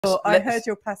I heard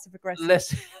your passive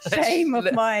aggressive shame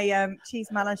of my cheese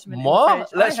management.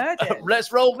 What? I heard it.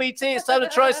 Let's roll VT. It's time to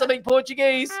try something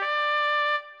Portuguese.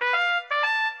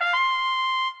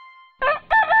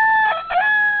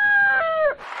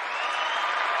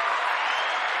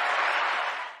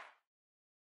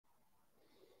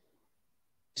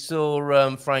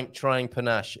 Saw Frank trying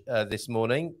panache this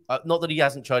morning. Not that he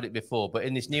hasn't tried it before, but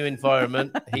in this new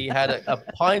environment, he had a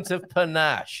pint of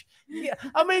panache. Yeah,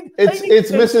 I mean,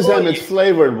 it's Mrs. M. It's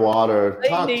flavored water.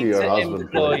 Talk to your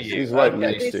husband, please. You. He's right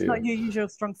next to you. It's not your usual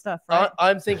strong stuff, right?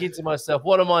 I'm thinking to myself,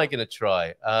 what am I going to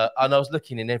try? And I was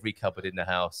looking in every cupboard in the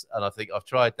house, and I think I've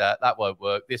tried that. That won't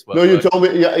work. This won't. No, you told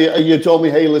me. Yeah, you told me.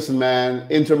 Hey, listen, man.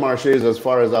 Intermarché is as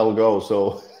far as I'll go.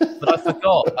 So. But I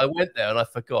forgot. I went there and I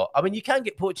forgot. I mean, you can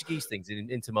get Portuguese things in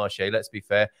Intermarché, let's be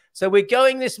fair. So we're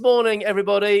going this morning,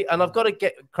 everybody, and I've got to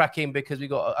get cracking because we've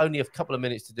got only a couple of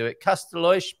minutes to do it.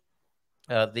 Castelões,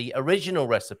 the original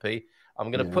recipe.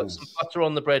 I'm going to put some butter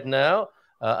on the bread now.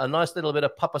 A nice little bit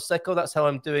of papa seco. That's how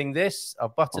I'm doing this.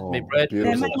 I've buttered my bread.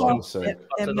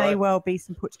 There may well be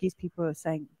some Portuguese people who are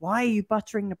saying, why are you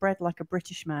buttering the bread like a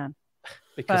British man?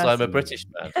 Because I'm a British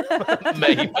man.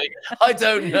 Maybe. I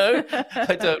don't know.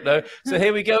 I don't know. So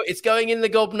here we go. It's going in the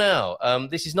gob now.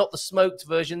 This is not the smoked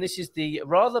version. This is the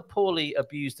rather poorly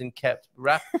abused and kept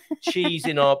wrapped cheese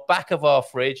in our back of our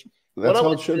fridge. That's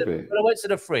how it should be. When I went to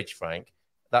the fridge, Frank,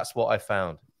 that's what I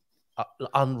found.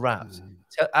 Unwrapped.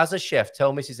 As a chef,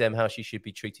 tell Mrs. M how she should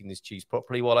be treating this cheese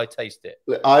properly while I taste it.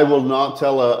 I will not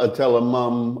tell a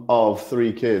mum of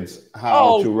 3 kids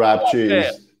how to wrap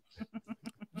cheese.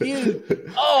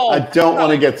 I don't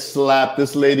want to get slapped.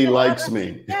 This lady likes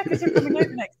me. Yeah, because you're coming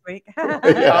over next week.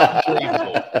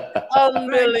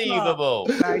 Unbelievable.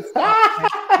 Very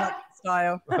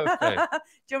style. Okay.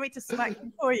 Do you want me to smack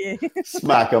him for you?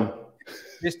 Smack him.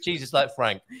 This cheese is like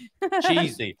Frank.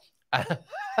 Cheesy.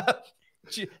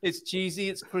 It's cheesy.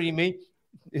 It's creamy.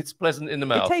 It's pleasant in the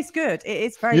mouth. It tastes good. It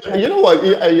is very good. You know what?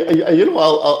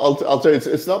 I'll tell you.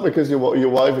 It's not because your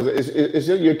wife is.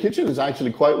 Your kitchen is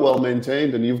actually quite well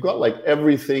maintained, and you've got like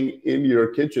everything in your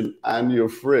kitchen and your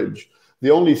fridge. The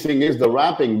only thing is the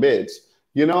wrapping bits.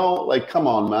 You know, like come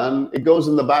on, man. It goes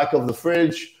in the back of the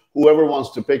fridge. Whoever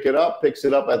wants to pick it up, picks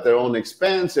it up at their own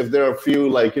expense. If there are a few,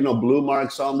 like, you know, blue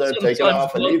marks on there, take it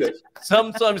off and eat it.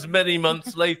 Sometimes many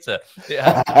months later.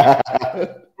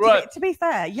 Right. To be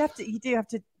fair, you do have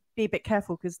to be a bit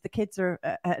careful because the kids are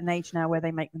at an age now where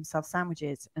they make themselves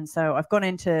sandwiches. And so I've gone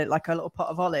into like a little pot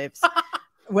of olives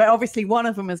where obviously one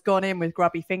of them has gone in with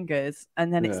grubby fingers.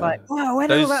 And then it's like, wow, where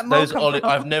did all that mark come from?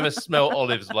 I've never smelled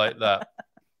olives like that.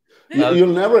 You'll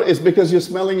never. It's because you're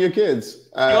smelling your kids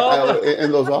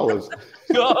in those olives.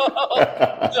 No,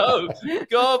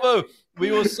 Garbo.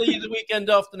 We will see you the weekend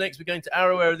after next. We're going to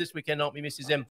Arrowera this weekend, aren't we, Mrs. M?